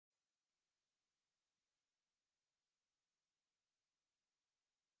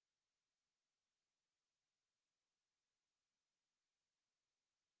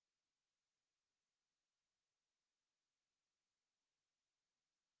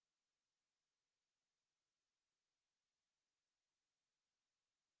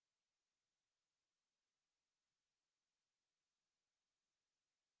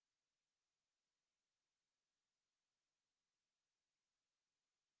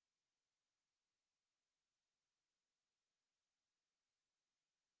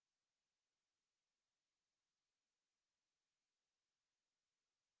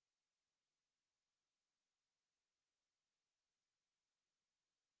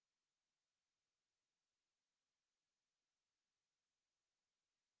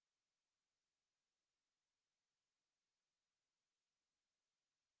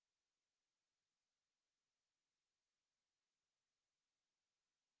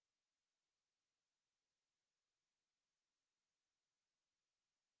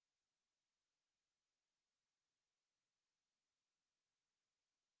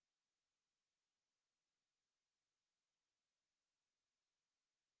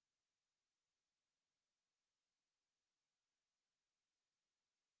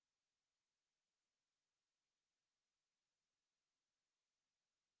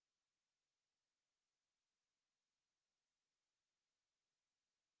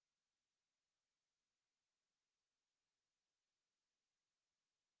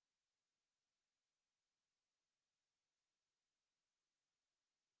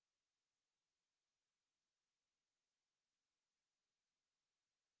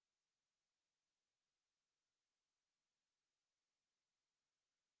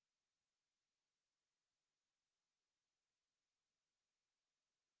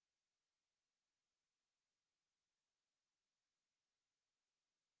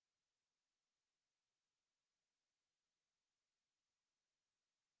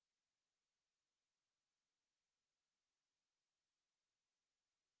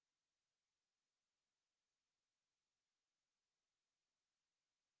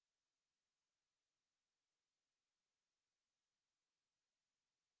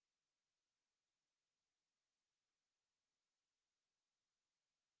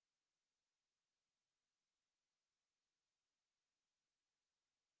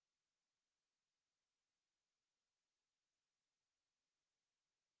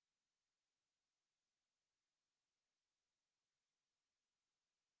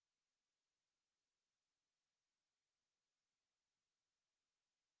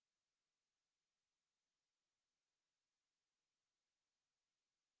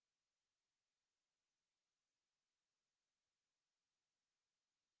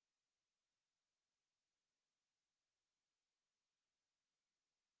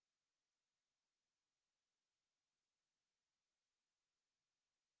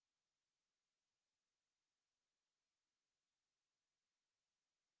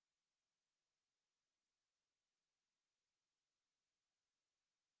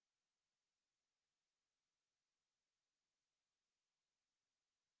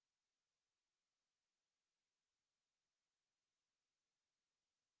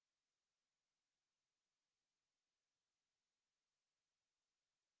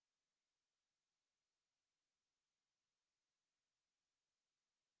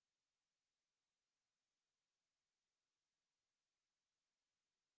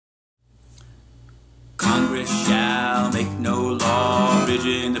Congress shall make no law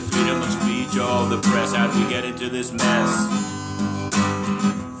abridging the freedom of speech or the press. How did we get into this mess?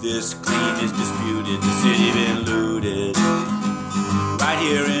 This claim is disputed, the city been looted. Right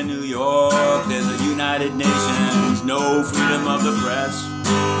here in New York, there's a United Nations, no freedom of the press.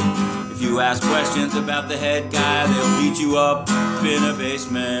 If you ask questions about the head guy, they'll beat you up in a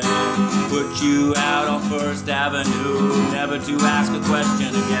basement, put you out on First Avenue, never to ask a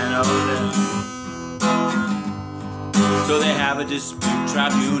question again of them. So they have a dispute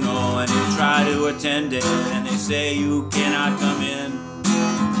tribunal and you try to attend it, and they say you cannot come in.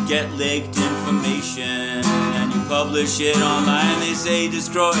 Get leaked information and you publish it online, they say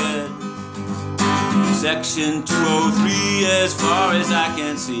destroy it. Section 203, as far as I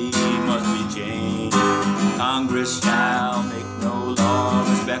can see, must be changed. Congress shall make no law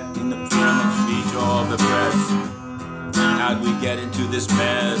respecting the freedom of speech or the press. How'd we get into this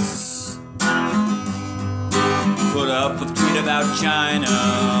mess? Put up a tweet about China,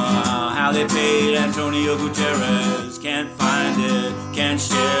 how they paid Antonio Guterres. Can't find it, can't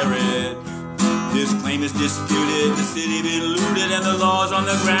share it. This claim is disputed, the city been looted and the law's on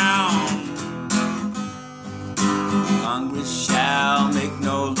the ground. Congress shall make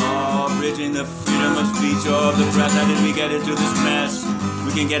no law abridging the freedom of speech or the press. How did we get into this mess?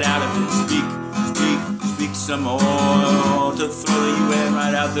 We can get out of it. Speak some more to throw the UN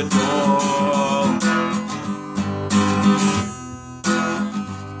right out the door.